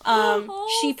 She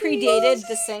Halsey. predated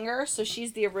the singer, so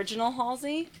she's the original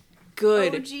Halsey.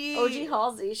 Good. OG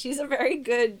Halsey. She's a very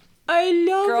good I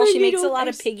love girl. her She makes a little- lot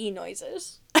of piggy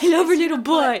noises. I love her little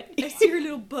butt. I see her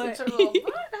little butt. It's a little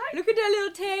Look at that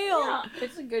little tail. Yeah,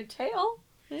 it's a good tail.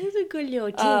 It's a good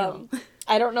little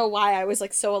I don't know why I was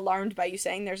like so alarmed by you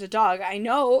saying there's a dog. I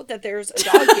know that there's a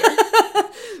dog here.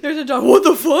 There's a dog. What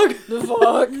the fuck? The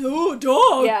fuck? Oh,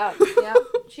 dog. Yeah, yeah.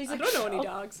 She's I don't know any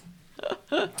dogs.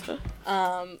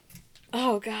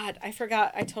 Oh god, I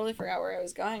forgot. I totally forgot where I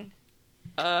was going.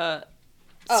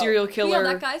 Serial But killer. yeah,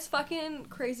 that guy's fucking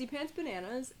crazy pants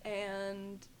bananas,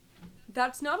 and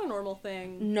that's not a normal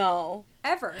thing No.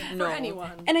 ever No. for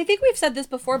anyone. And I think we've said this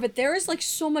before, but there is like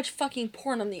so much fucking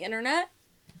porn on the internet.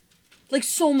 Like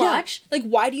so much. Like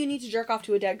why do you need to jerk off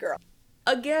to a dead girl?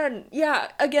 Again,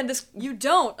 this... You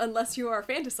don't unless you are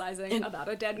fantasizing about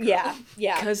a dead girl. Yeah,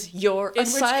 yeah. Because you're In a which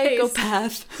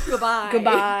psychopath.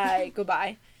 Goodbye.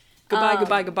 Goodbye.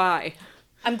 Goodbye.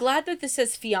 I'm glad that this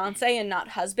says fiance and not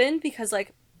husband because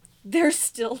like there's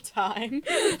still time.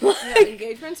 Yeah,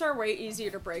 engagements are way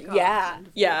easier to break off. Yeah. than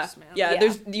Yeah, divorce, man. yeah,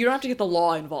 Yeah. you don't have to get the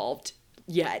law involved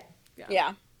yet.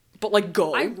 Yeah. But, like,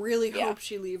 go. I really Yeah. hope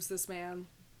she leaves this man.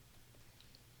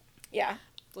 Yeah.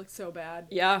 Like so bad.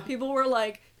 Yeah. People were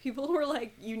like,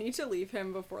 you need to leave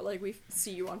him before like we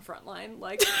see you on Frontline.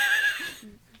 Like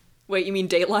Wait, you mean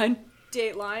Dateline?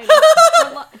 Dateline.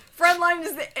 Frontline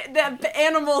is the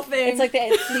animal thing. It's like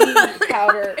the flea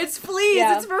powder. It's fleas.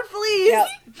 Yeah. It's for fleas. Yep.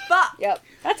 Fuck. Yep.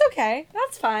 That's okay.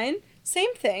 That's fine.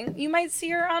 Same thing. You might see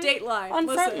her on Dateline. on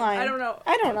Listen, Frontline. I don't know.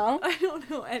 I don't know. I don't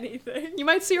know anything. You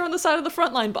might see her on the side of the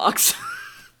Frontline box.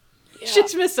 Yeah.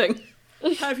 Shit's missing.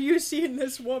 Have you seen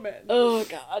this woman? Oh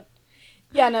god.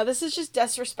 Yeah, no, this is just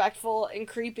disrespectful and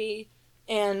creepy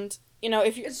and you know,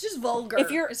 if you It's just vulgar. If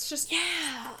you're- it's just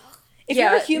if Yeah,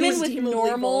 you're a it human was with deemably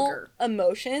normal vulgar.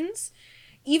 emotions,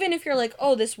 even if you're like,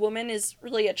 "Oh, this woman is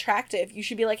really attractive," you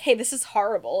should be like, "Hey, this is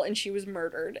horrible and she was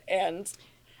murdered and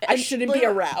I shouldn't be like-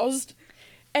 aroused."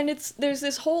 And there's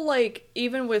this whole, like,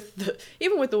 even with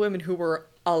the women who were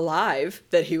alive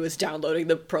that he was downloading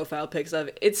the profile pics of,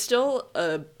 it's still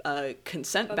a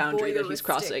consent boundary that he's voyeuristic.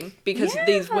 crossing because Yeah.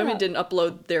 these women didn't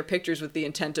upload their pictures with the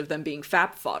intent of them being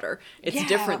fap fodder. It's Yeah.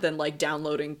 different than, like,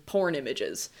 downloading porn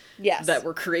images Yes. that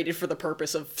were created for the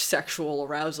purpose of sexual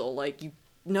arousal. Like, you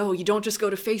don't just go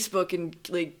to Facebook and,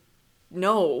 like,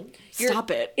 no, You're-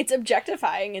 stop it. It's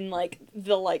objectifying in like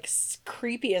the like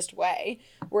creepiest way,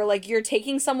 where like you're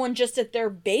taking someone just at their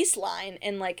baseline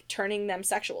and like turning them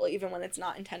sexual, even when it's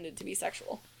not intended to be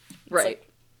sexual. Right. like-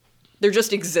 They're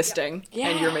just existing, Yeah.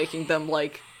 and you're making them,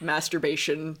 like,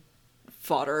 masturbation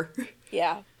fodder.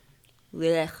 Yeah,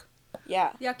 Blech.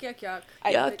 yeah. Yuck, yuck, yuck.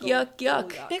 Yuck, Pickle, yuck, pickle,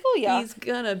 yuck. Pickle yuck. He's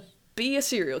gonna be a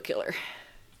serial killer.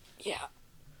 Yeah.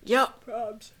 Yep.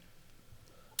 Probs.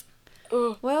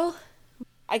 Ugh. Well,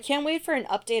 I can't wait for an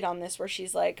update on this where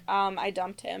she's like, I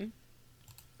dumped him.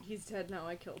 He's dead now.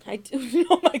 I killed him. I do.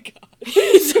 Oh my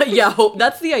god. yeah, hope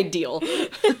that's the ideal.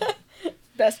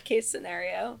 Best case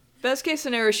scenario. Best case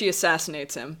scenario, she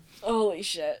assassinates him. Holy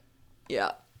shit.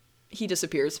 Yeah. He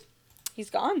disappears. He's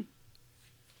gone.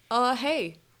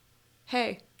 Hey.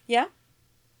 Hey. Yeah.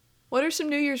 What are some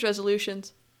New Year's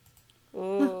resolutions?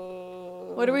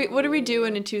 Ooh. What are we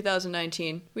doing in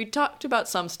 2019? We talked about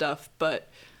some stuff, but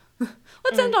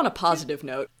let's end on a positive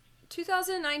note.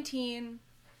 2019,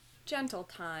 gentle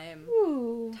time.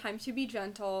 Ooh. Time to be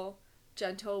gentle.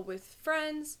 Gentle with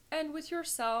friends and with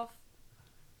yourself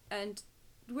and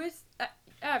with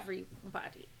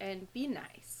everybody. And be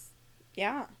nice.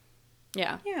 Yeah.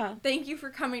 Yeah. Yeah. Thank you for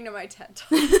coming to my TED Talk.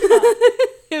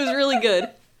 It was really good.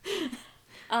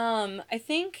 I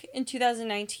think in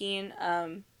 2019,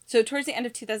 so towards the end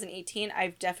of 2018,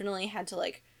 I've definitely had to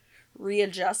like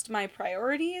readjust my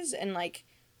priorities and like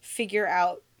figure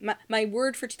out my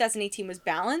word for 2018 was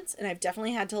balance, and I've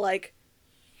definitely had to like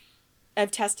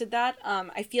I've tested that.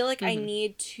 I feel like I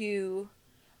need to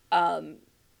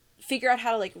figure out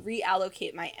how to like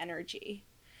reallocate my energy.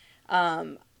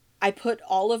 I put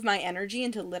all of my energy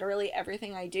into literally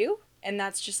everything I do, and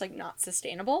that's just like not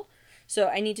sustainable. So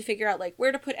I need to figure out like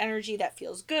where to put energy that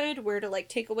feels good, where to like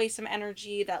take away some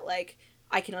energy that like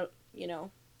I can,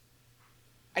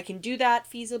 I can do that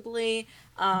feasibly,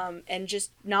 and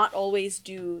just not always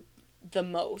do the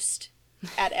most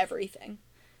at everything.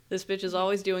 This bitch is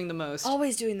always doing the most.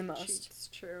 Always doing the most. It's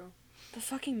true. The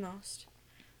fucking most.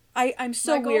 I'm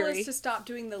so My goal weary. is to stop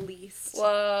doing the least.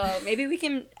 Whoa, maybe we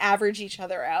can average each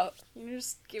other out. You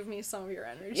just give me some of your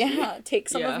energy. Yeah, take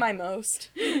some Yeah. of my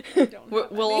most. I don't have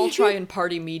We'll any. all try and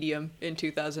party medium in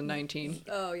 2019.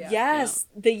 Oh, yeah. Yes,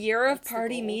 the year of That's the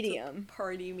party goal, to medium.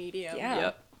 Party medium. Yeah.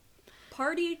 Yep.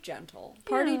 Party gentle.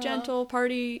 Party Yeah. gentle,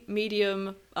 party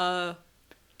medium,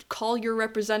 call your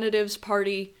representatives,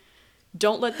 party.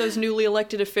 Don't let those newly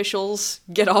elected officials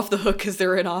get off the hook because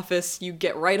they're in office. You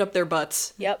get right up their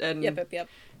butts. Yep. And, Yep.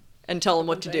 and tell them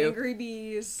what to do. Angry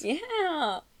bees.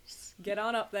 Yeah. Get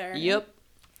on up there. Yep.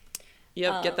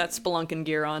 Get that spelunking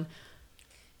gear on.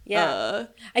 Yeah.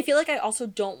 I feel like I also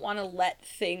don't want to let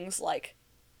things like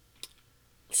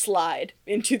slide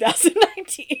in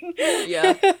 2019.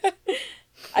 Yeah.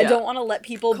 I Yeah. don't want to let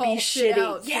people Call be shit shitty.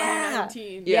 out, Yeah.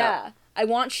 2019. Yeah. I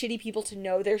want shitty people to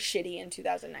know they're shitty in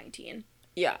 2019.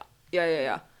 Yeah.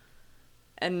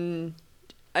 And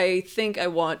I think I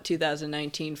want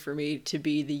 2019 for me to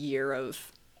be the year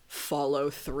of follow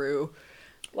through.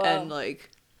 Whoa. And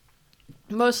like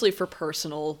mostly for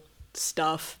personal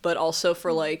stuff, but also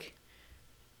for like,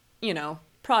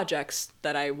 projects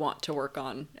that I want to work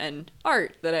on and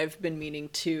art that I've been meaning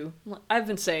to. I've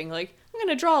been saying like I'm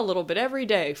gonna draw a little bit every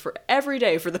day for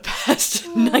the past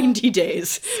 90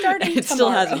 days. Starting and it still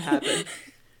tomorrow. hasn't happened.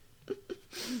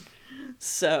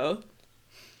 So,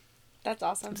 That's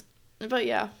awesome. but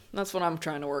yeah, that's what I'm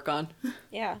trying to work on.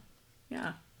 Yeah.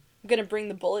 Yeah. I'm going to bring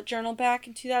the bullet journal back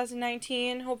in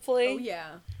 2019, hopefully. Oh, yeah.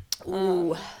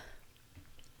 Ooh.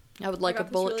 I would like I a got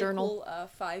this bullet really journal. Cool,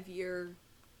 5-year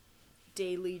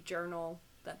daily journal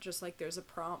that just like there's a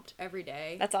prompt every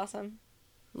day. That's awesome.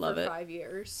 Love for it. 5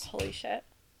 years. Holy shit.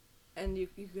 And you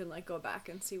can like go back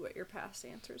and see what your past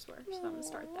answers were. So I'm gonna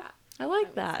start that. I like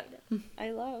I'm that. excited. I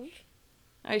love.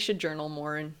 I should journal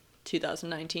more in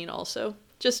 2019 also.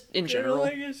 Just in general.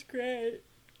 is great.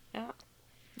 Yeah.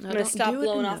 I I'm going to don't stop do it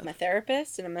blowing off enough. my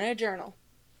therapist and I'm going to journal.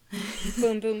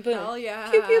 Boom, boom, boom. Hell yeah.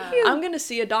 Pew, pew, pew. I'm gonna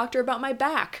see a doctor about my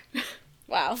back.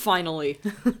 Wow. Finally.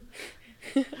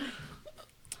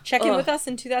 Check in Ugh. with us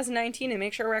in 2019 and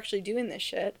make sure we're actually doing this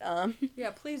shit.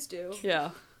 Yeah, please do.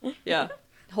 Yeah.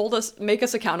 Make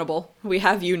us accountable. We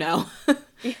have you now.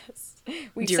 Yes.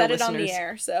 We've Dear said it on the listeners.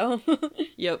 air, so.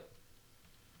 Yep.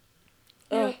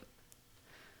 Ugh.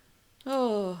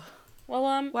 Oh. Well,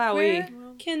 Wowee. where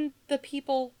can the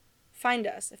people find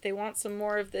us if they want some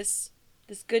more of this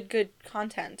good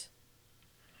content?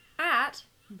 At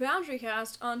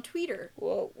BoundaryCast on Twitter.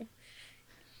 Whoa.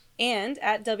 And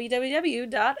at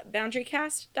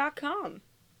www.boundarycast.com.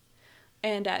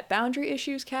 And at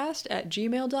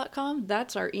boundaryissuescast@gmail.com,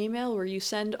 that's our email where you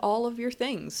send all of your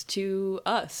things to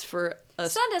us for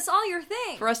us Send us all your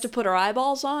things. for us to put our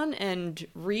eyeballs on and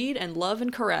read and love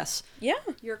and caress. Yeah.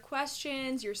 Your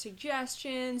questions, your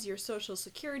suggestions, your social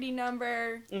security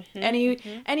number.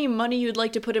 Any money you'd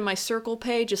like to put in my circle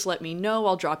pay, just let me know.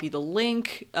 I'll drop you the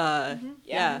link. Yeah.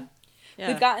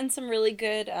 We've gotten some really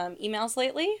good emails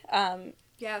lately.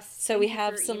 Yes. So we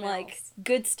have some like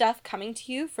good stuff coming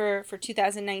to you for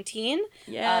 2019.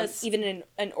 Yes. Even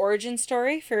an origin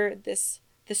story for this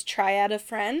triad of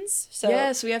friends. So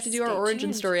yes, we have to do our stay origin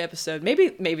tuned. story episode.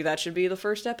 Maybe that should be the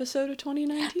first episode of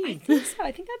 2019. I think so.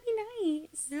 I think that'd be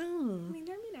nice. Yeah.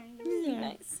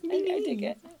 Nice. I dig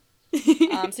it.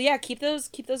 So yeah, keep those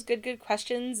good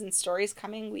questions and stories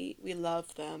coming. We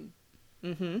love them.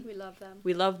 Mm-hmm. We love them.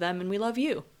 We love them and we love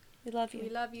you. We love We you.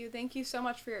 love you. Thank you so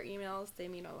much for your emails. They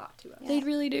mean a lot to us. They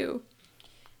really do.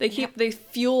 They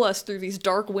fuel us through these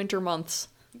dark winter months.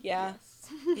 Yeah.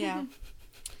 Yes. Yeah.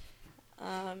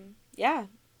 Yeah.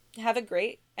 Have a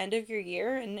great end of your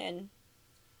year and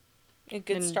a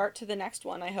good start to the next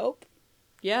one, I hope.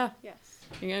 Yeah. Yes.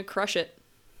 You're gonna crush it.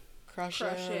 Crush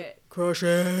it. Crush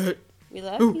it. We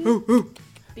love you.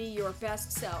 Be your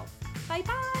best self. Bye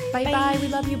bye. Bye bye. We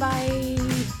love you. Bye.